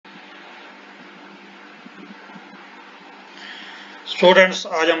Students,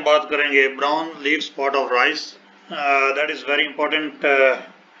 आज हम बात करेंगे brown leaf spot of rice. That is very important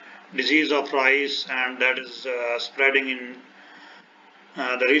disease of rice, and that is spreading in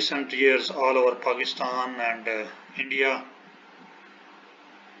the recent years all over Pakistan and India.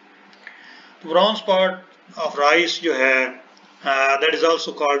 Brown spot of rice जो है that is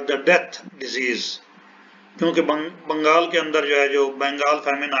also called the death disease, क्योंकि बंगाल के अंदर जो है जो Bengal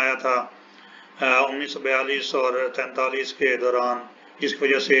famine आया था 1942 और 43 के दौरान, जिसकी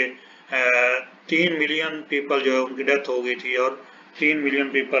वजह से 3 मिलियन पीपल जो है उनकी डेथ हो गई थी और 3 मिलियन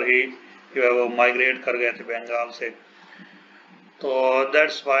पीपल ही जो है वो माइग्रेट कर गए थे बंगाल से. तो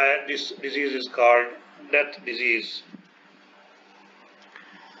that's why this disease is called death disease.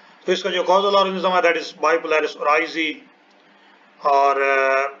 तो इसका जो कॉजल ऑर्गेनिज्म है दैट इज बाइपोलारिस ओराइजी, और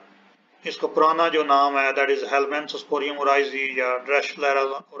इसका पुराना जो नाम है दैट इज हेलमेंथोस्पोरियम ओराइजी या ड्रेशलेरा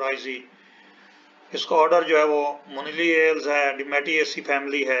ओराइजी. इसका ऑर्डर जो है वो मोनिलिएल्स है, डिमेटिएसी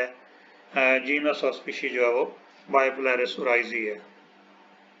फैमिली है, जीनस और स्पीशीज जो है वो बाइपोलारिस ओराइजी है.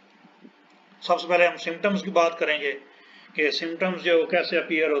 सबसे पहले हम सिम्टम्स की बात करेंगे कि सिम्टम्स जो कैसे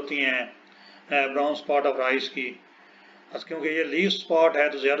अपीयर होती हैं ब्राउन स्पॉट ऑफ राइस की. क्योंकि ये लीव स्पॉट है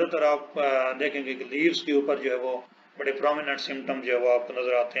तो ज़्यादातर आप देखेंगे कि लीव्स के ऊपर जो है वो बड़े प्रोमिनेंट सिम्टम जो है वो आपको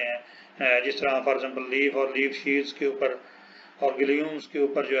नज़र आते हैं. जिस तरह फॉर एग्जांपल लीफ और लीफ शीट्स के ऊपर और गिलियम्स के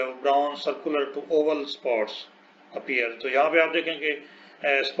ऊपर जो है वो brown circular to Oval spots appear. तो यहाँ पे आप देखेंगे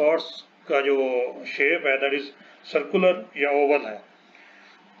स्पॉट्स का जो शेप है दैट इज सर्कुलर या ओवल है.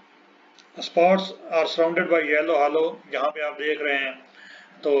 Spots are surrounded by yellow हालो. यहाँ पे आप देख रहे हैं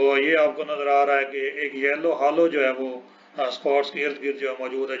तो ये आपको नजर आ रहा है कि एक येलो हालो जो है वो स्पॉट्स के इर्द गिर्द जो है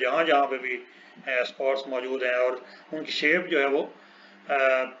मौजूद है, जहाँ जहाँ पे भी स्पॉट्स मौजूद हैं, और उनकी शेप जो है वो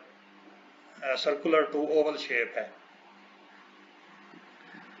सर्कुलर टू ओवल शेप है.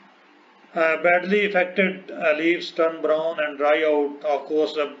 Badly affected leaves turn brown and dry out. Of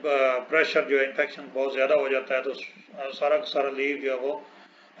course जब प्रेशर जो है इन्फेक्शन बहुत ज़्यादा हो जाता है तो सारा का सारा लीव जो है वो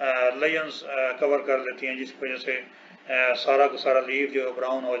लेजन्स कवर कर लेती हैं, जिसकी वजह से सारा का सारा लीव जो है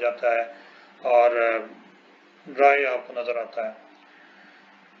ब्राउन हो जाता है और ड्राई आपको नज़र आता है.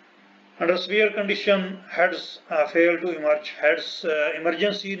 Under severe condition heads fail to emerge. Heads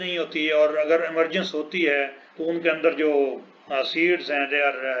emergency नहीं होती है, और अगर इमरजेंस होती है तो उनके अंदर जो सीड्स हैं दे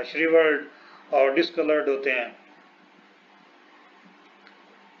आर श्रिवर्ड और डिसकलर्ड होते हैं.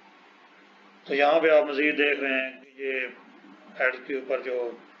 तो यहाँ पे आप मज़ीद देख रहे हैं कि ये हेड के ऊपर जो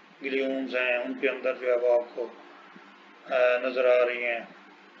गिलियम्स हैं उनके अंदर जो है वो आपको नज़र आ रही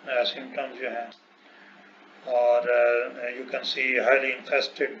हैं सिम्टम्स जो हैं, और you can see highly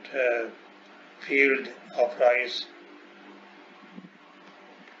infested field of rice.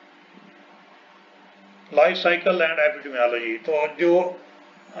 Life cycle and epidemiology. तो जो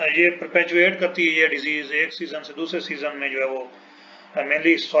ये परपेचुएट करती है ये डिजीज़ एक सीज़न से दूसरे सीज़न में जो है वो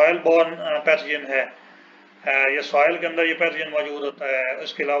मेनली सॉयल बॉर्न पैथोजन है. ये सॉयल के अंदर ये पैथोजन मौजूद होता है.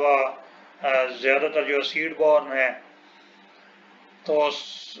 इसके अलावा ज़्यादातर जो सीड बॉर्न है, तो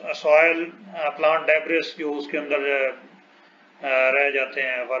सॉयल प्लांट डेब्रिस जो उसके अंदर रह जाते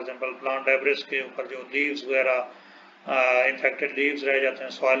हैं, फॉर एग्जांपल प्लांट डेब्रिस के ऊपर जो लीव्स वगैरह इन्फेक्टेड लीव्स रह जाते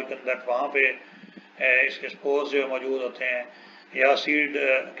हैं सॉयल के अंदर, वहाँ पे इसके स्पोर्स जो है मौजूद होते हैं, या सीड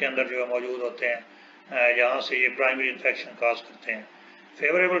के अंदर जो है मौजूद होते हैं, यहाँ से ये प्राइमरी इन्फेक्शन काज करते हैं.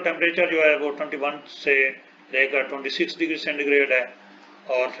 फेवरेबल टेम्परेचर जो है वो 21 से लेकर 26 डिग्री सेंटीग्रेड है,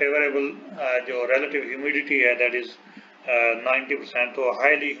 और फेवरेबल जो रिलेटिव ह्यूमिडिटी है दैट इज़ 90%. तो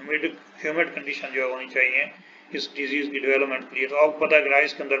हाईली ह्यूमिड कंडीशन जो है होनी चाहिए इस डिजीज़ की डेवलपमेंट के लिए. तो आपको पता है कि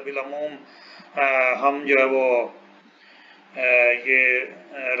राइस के अंदर बिलामूम हम जो है वो ये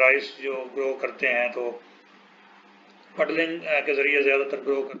राइस जो ग्रो करते हैं तो पडलिंग के ज़रिए ज़्यादातर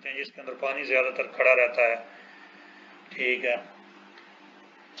ग्रो करते हैं, जिसके अंदर पानी ज़्यादातर खड़ा रहता है. ठीक है,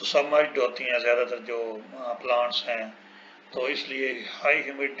 तो सबमर्ज्ड होती हैं ज़्यादातर जो प्लांट्स हैं, तो इसलिए हाई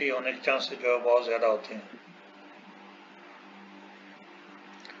ह्यूमिडिटी होने के चांसेस जो है बहुत ज़्यादा होते हैं.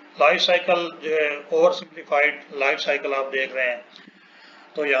 लाइफ साइकिल जो है ओवर सिंप्लीफाइड लाइफ साइकिल आप देख रहे हैं.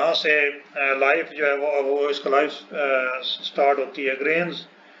 तो यहाँ से लाइफ जो है वो इसका लाइफ स्टार्ट होती है ग्रेन्स,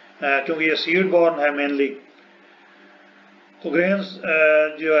 क्योंकि ये सीड बॉर्न है मेनली. तो ग्रेन्स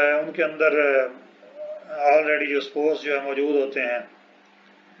जो है उनके अंदर ऑलरेडी जो स्पोर्स जो है मौजूद होते हैं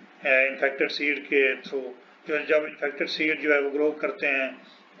इन्फेक्टेड सीड के थ्रू. जब इन्फेक्टेड सीड जो है वो ग्रो करते हैं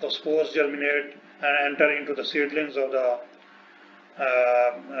तो spores germinate and enter into the seedlings of the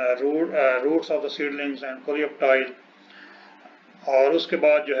roots of the seedlings and coleoptile. और उसके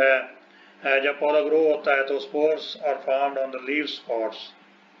बाद जो है जब पौधा ग्रो होता है तो spores are formed on the leave spots.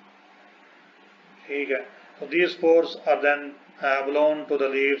 ठीक है, तो these spores are then blown to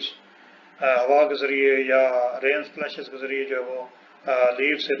the leaves. हवा के ज़रिए या रेन स्प्लैशेस के ज़रिए जो है वो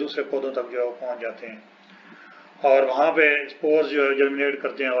लीव से दूसरे पौधों तक जो है वो पहुँच जाते हैं और वहाँ पे स्पोर्स जो है जर्मिनेट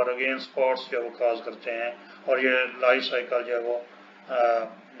करते हैं और अगेन स्पॉट्स जो है वो काज करते हैं और ये लाइफ साइकिल जो है वो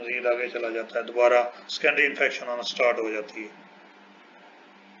मज़ीद आगे चला जाता है, दोबारा सेकेंडरी इन्फेक्शन आना स्टार्ट हो जाती है।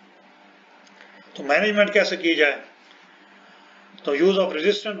 तो मैनेजमेंट कैसे की जाए? तो यूज़ ऑफ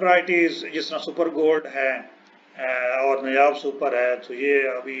रेजिस्टेंट वैरायटीज़ जिस तरह सुपर गोल्ड है और नयाब सुपर है, तो ये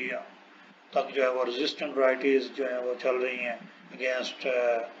अभी तक जो है वो रेजिस्टेंट वैरायटीज़ जो है वो चल रही हैं against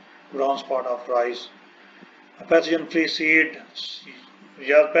brown spot of rice. Pathogen free seed,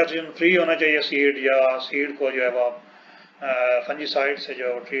 या पैथोजन फ्री होना चाहिए सीड, या सीड को जो है वो फंजीसाइड से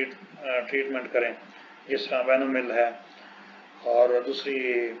जो ट्रीटमेंट करें जिस तरह वेनोमिल है और दूसरी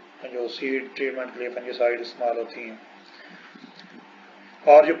जो सीड ट्रीटमेंट के लिए फंजीसाइड इस्तेमाल होती हैं।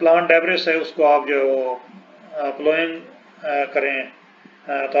 और जो प्लांट डेब्रिस है उसको आप जो प्लोइंग करें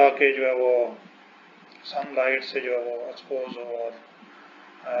ताकि जो है वो सनलाइट से जो है वो एक्सपोज हो और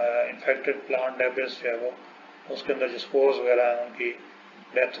इन्फेक्टेड प्लांट डेब्रिस जो है वो उसके अंदर जो स्पोर्स वगैरह हैं उनकी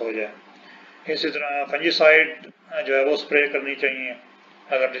डेथ हो जाए। इसी तरह फंजीसाइड जो है वो स्प्रे करनी चाहिए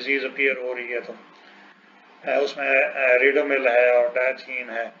अगर डिजीज़ अपीयर हो रही है तो उसमें रिडोमिल है और डायथीन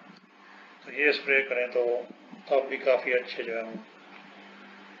है, तो ये स्प्रे करें तो तब भी काफ़ी अच्छे जो है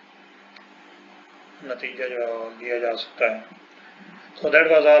नतीजा जो है लिया जा सकता है। So that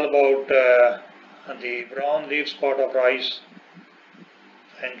was all about the brown leaf spot of rice.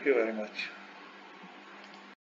 Thank you very much.